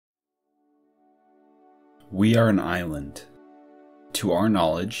We are an island. To our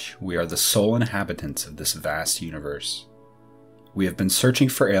knowledge, we are the sole inhabitants of this vast universe. We have been searching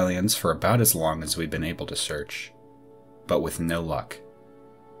for aliens for about as long as we've been able to search, but with no luck.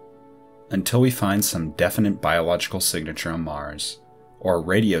 Until we find some definite biological signature on Mars, or a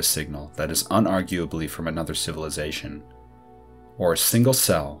radio signal that is unarguably from another civilization, or a single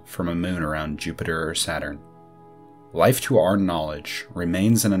cell from a moon around Jupiter or Saturn. Life to our knowledge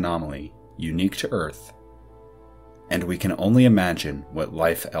remains an anomaly unique to Earth, and we can only imagine what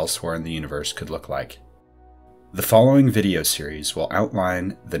life elsewhere in the universe could look like. The following video series will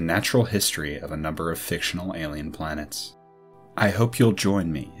outline the natural history of a number of fictional alien planets. I hope you'll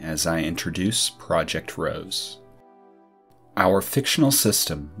join me as I introduce Project Rose. Our fictional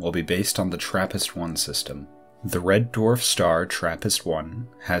system will be based on the TRAPPIST-1 system. The red dwarf star TRAPPIST-1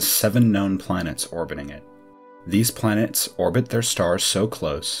 has 7 known planets orbiting it. These planets orbit their stars so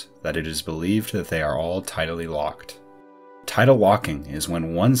close that it is believed that they are all tidally locked. Tidal locking is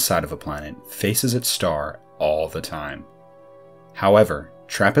when one side of a planet faces its star all the time. However,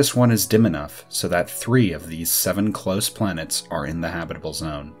 TRAPPIST-1 is dim enough so that 3 of these 7 close planets are in the habitable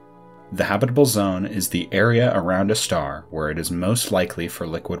zone. The habitable zone is the area around a star where it is most likely for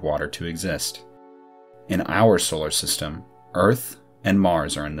liquid water to exist. In our solar system, Earth and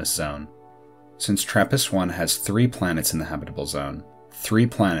Mars are in this zone. Since TRAPPIST-1 has 3 planets in the habitable zone, 3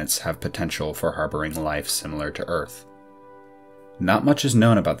 planets have potential for harboring life similar to Earth. Not much is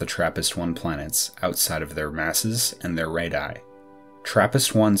known about the TRAPPIST-1 planets outside of their masses and their radii.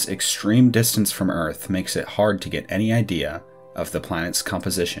 TRAPPIST-1's extreme distance from Earth makes it hard to get any idea of the planet's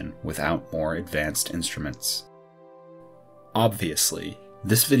composition without more advanced instruments. Obviously,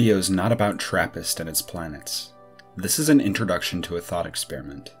 this video is not about TRAPPIST and its planets. This is an introduction to a thought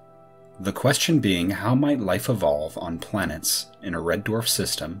experiment. The question being, how might life evolve on planets in a red dwarf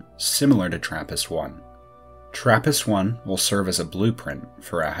system similar to TRAPPIST-1? TRAPPIST-1 will serve as a blueprint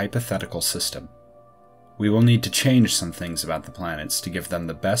for a hypothetical system. We will need to change some things about the planets to give them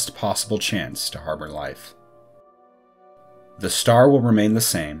the best possible chance to harbor life. The star will remain the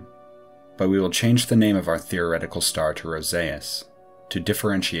same, but we will change the name of our theoretical star to Roseus to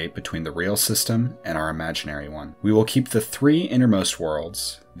differentiate between the real system and our imaginary one. We will keep the 3 innermost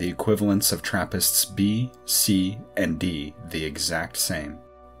worlds, the equivalents of TRAPPIST's B, C, and D, the exact same.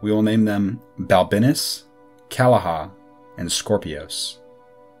 We will name them Balbinus, Calaha, and Scorpios,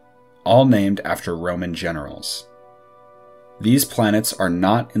 all named after Roman generals. These planets are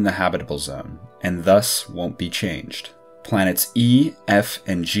not in the habitable zone, and thus won't be changed. Planets E, F,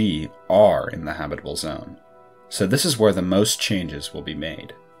 and G are in the habitable zone, so this is where the most changes will be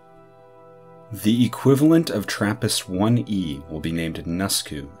made. The equivalent of TRAPPIST-1e will be named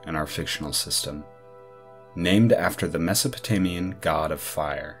Nusku in our fictional system, named after the Mesopotamian god of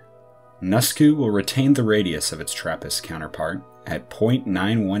fire. Nusku will retain the radius of its TRAPPIST counterpart at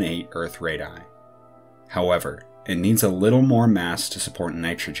 0.918 Earth radii. However, it needs a little more mass to support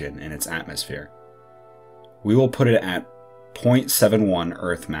nitrogen in its atmosphere. We will put it at 0.71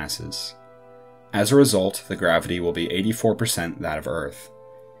 Earth masses. As a result, the gravity will be 84% that of Earth.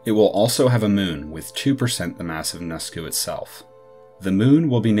 It will also have a moon with 2% the mass of Nusku itself. The moon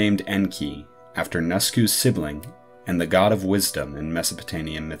will be named Enki, after Nusku's sibling and the god of wisdom in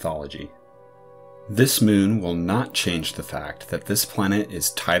Mesopotamian mythology. This moon will not change the fact that this planet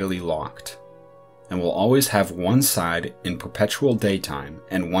is tidally locked, and will always have one side in perpetual daytime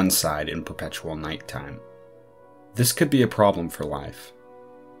and one side in perpetual nighttime. This could be a problem for life.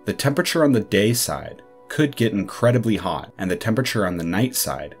 The temperature on the day side could get incredibly hot, and the temperature on the night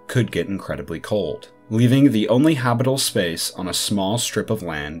side could get incredibly cold, leaving the only habitable space on a small strip of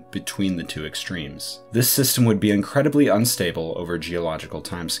land between the 2 extremes. This system would be incredibly unstable over geological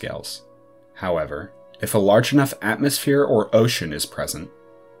timescales. However, if a large enough atmosphere or ocean is present,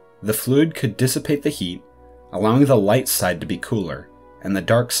 the fluid could dissipate the heat, allowing the light side to be cooler and the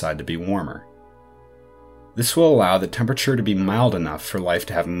dark side to be warmer. This will allow the temperature to be mild enough for life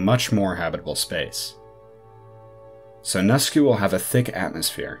to have much more habitable space. So Nusku will have a thick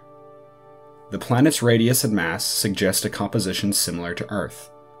atmosphere. The planet's radius and mass suggest a composition similar to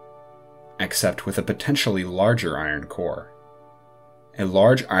Earth, except with a potentially larger iron core. A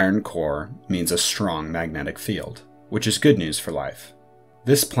large iron core means a strong magnetic field, which is good news for life.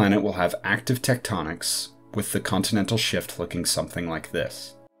 This planet will have active tectonics, with the continental shift looking something like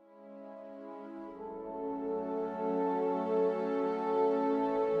this.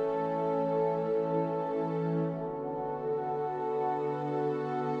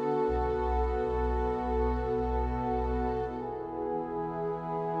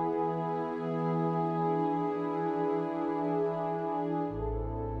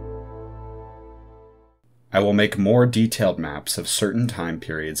 I will make more detailed maps of certain time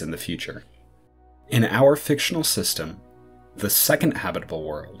periods in the future. In our fictional system, the second habitable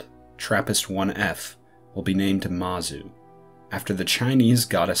world, TRAPPIST-1F, will be named Mazu, after the Chinese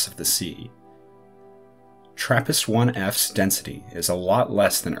goddess of the sea. TRAPPIST-1F's density is a lot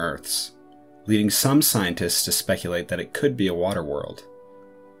less than Earth's, leading some scientists to speculate that it could be a water world.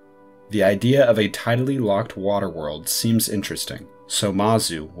 The idea of a tidally locked water world seems interesting, so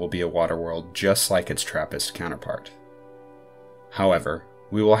Mazu will be a water world just like its TRAPPIST counterpart. However,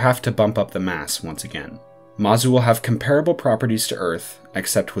 we will have to bump up the mass once again. Mazu will have comparable properties to Earth,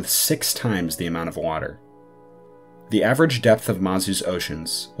 except with 6 times the amount of water. The average depth of Mazu's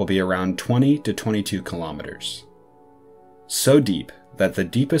oceans will be around 20 to 22 kilometers. So deep that the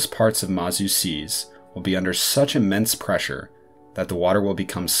deepest parts of Mazu's seas will be under such immense pressure that the water will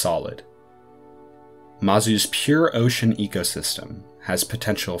become solid. Mazu's pure ocean ecosystem has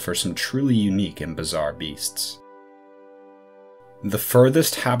potential for some truly unique and bizarre beasts. The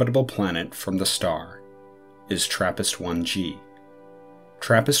furthest habitable planet from the star is TRAPPIST-1G.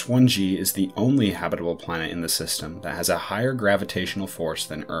 TRAPPIST-1G is the only habitable planet in the system that has a higher gravitational force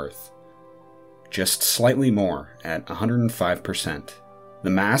than Earth, just slightly more at 105%. The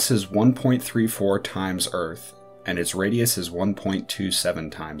mass is 1.34 times Earth, and its radius is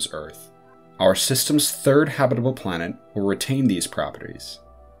 1.27 times Earth. Our system's third habitable planet will retain these properties.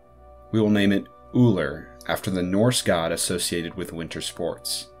 We will name it Uller, after the Norse god associated with winter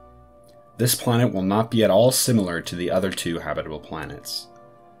sports. This planet will not be at all similar to the other 2 habitable planets.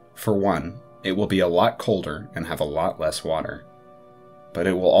 For one, it will be a lot colder and have a lot less water. But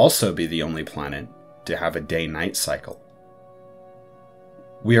it will also be the only planet to have a day-night cycle.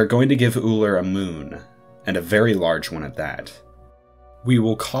 We are going to give Uller a moon, and a very large one at that. We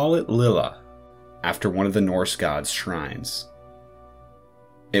will call it Lilla, after one of the Norse gods' shrines.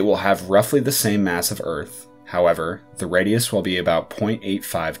 It will have roughly the same mass of Earth, however, the radius will be about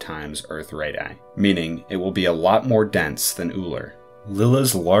 0.85 times Earth radii, meaning it will be a lot more dense than Uller.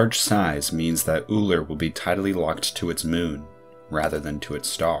 Lilla's large size means that Uller will be tidally locked to its moon, rather than to its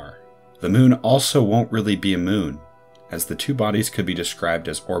star. The moon also won't really be a moon, as the 2 bodies could be described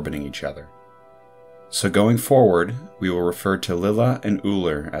as orbiting each other. So going forward, we will refer to Lilla and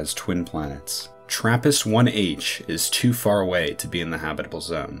Uller as twin planets. TRAPPIST-1H is too far away to be in the habitable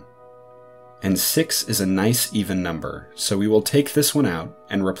zone. And 6 is a nice even number, so we will take this one out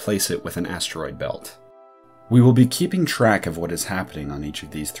and replace it with an asteroid belt. We will be keeping track of what is happening on each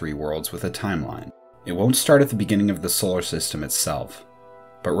of these 3 worlds with a timeline. It won't start at the beginning of the solar system itself,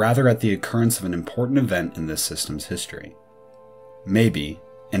 but rather at the occurrence of an important event in this system's history. Maybe,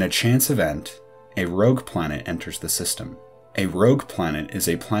 in a chance event, a rogue planet enters the system. A rogue planet is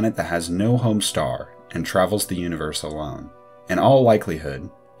a planet that has no home star and travels the universe alone. In all likelihood,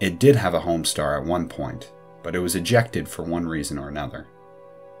 it did have a home star at one point, but it was ejected for one reason or another.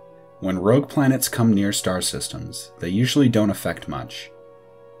 When rogue planets come near star systems, they usually don't affect much,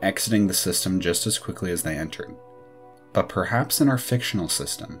 exiting the system just as quickly as they entered. But perhaps in our fictional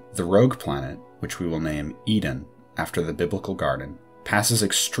system, the rogue planet, which we will name Eden after the biblical garden, passes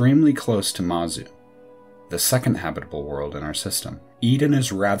extremely close to Mazu, the second habitable world in our system. Eden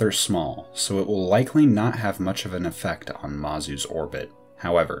is rather small, so it will likely not have much of an effect on Mazu's orbit.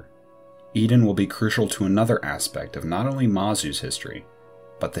 However, Eden will be crucial to another aspect of not only Mazu's history,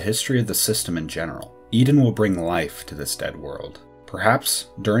 but the history of the system in general. Eden will bring life to this dead world. Perhaps,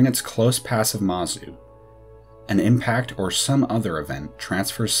 during its close pass of Mazu, an impact or some other event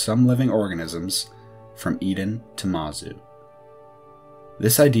transfers some living organisms from Eden to Mazu.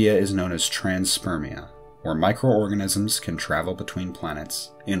 This idea is known as transspermia, where microorganisms can travel between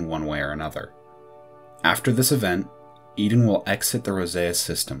planets in one way or another. After this event, Eden will exit the Rosea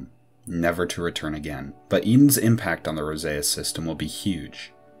system, never to return again. But Eden's impact on the Rosea system will be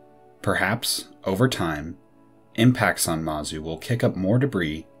huge. Perhaps, over time, impacts on Mazu will kick up more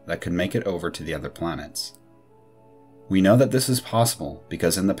debris that could make it over to the other planets. We know that this is possible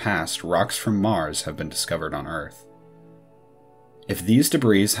because in the past, rocks from Mars have been discovered on Earth. If these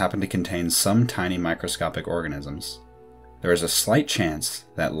debris happen to contain some tiny microscopic organisms, there is a slight chance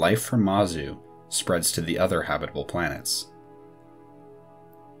that life from Mazu spreads to the other habitable planets.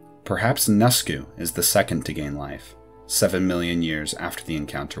 Perhaps Nusku is the second to gain life, 7 million years after the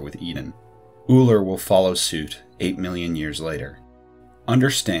encounter with Eden. Uller will follow suit 8 million years later.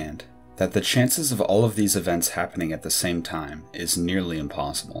 Understand that the chances of all of these events happening at the same time is nearly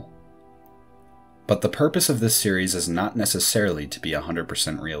impossible. But the purpose of this series is not necessarily to be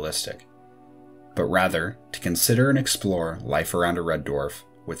 100% realistic, but rather to consider and explore life around a red dwarf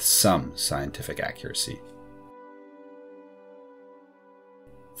with some scientific accuracy.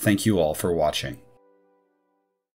 Thank you all for watching.